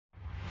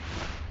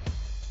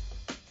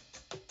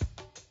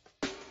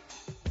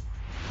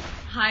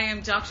Hi,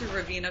 I'm Dr.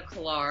 Ravina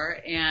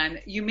Kullar,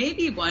 and you may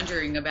be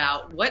wondering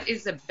about what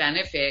is the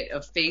benefit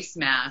of face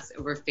masks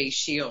over face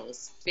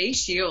shields.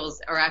 Face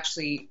shields are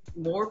actually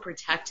more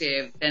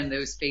protective than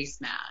those face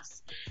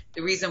masks.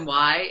 The reason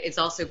why, it's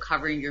also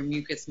covering your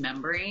mucous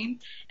membrane,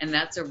 and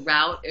that's a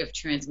route of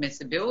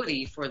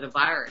transmissibility for the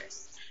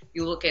virus.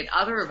 You look at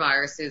other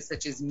viruses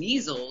such as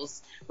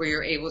measles, where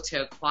you're able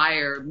to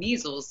acquire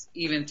measles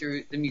even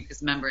through the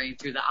mucous membrane,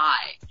 through the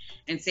eye.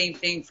 And same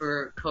thing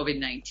for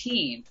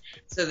COVID-19.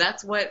 So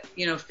that's what,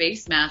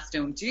 face masks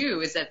don't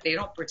do, is that they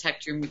don't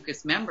protect your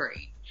mucous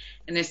membrane.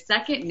 And the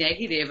second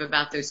negative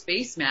about those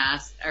face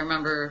masks, I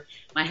remember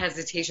my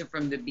hesitation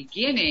from the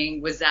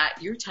beginning was that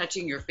you're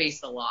touching your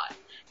face a lot.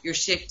 You're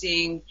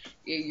shifting,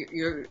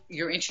 you're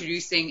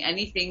introducing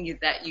anything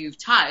that you've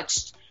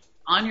touched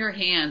on your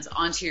hands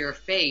onto your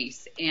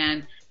face,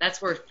 and that's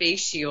where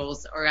face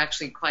shields are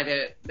actually quite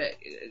a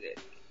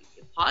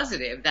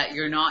positive, that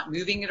you're not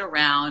moving it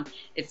around,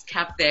 it's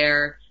kept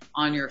there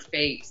on your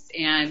face.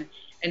 And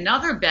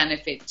another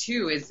benefit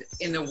too is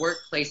in the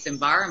workplace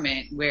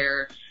environment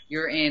where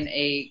you're in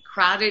a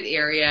crowded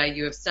area,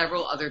 you have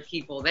several other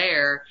people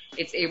there,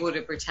 it's able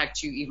to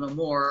protect you even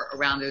more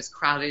around those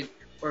crowded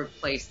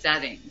workplace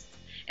settings.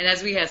 And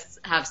as we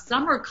have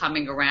summer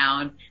coming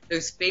around,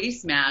 those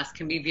face masks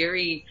can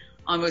be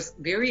almost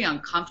very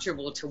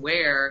uncomfortable to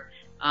wear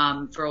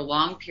for a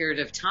long period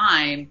of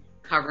time,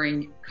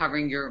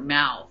 covering your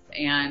mouth.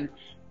 And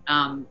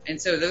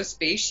so those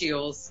face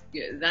shields,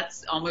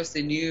 that's almost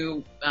a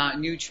new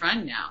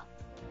trend now.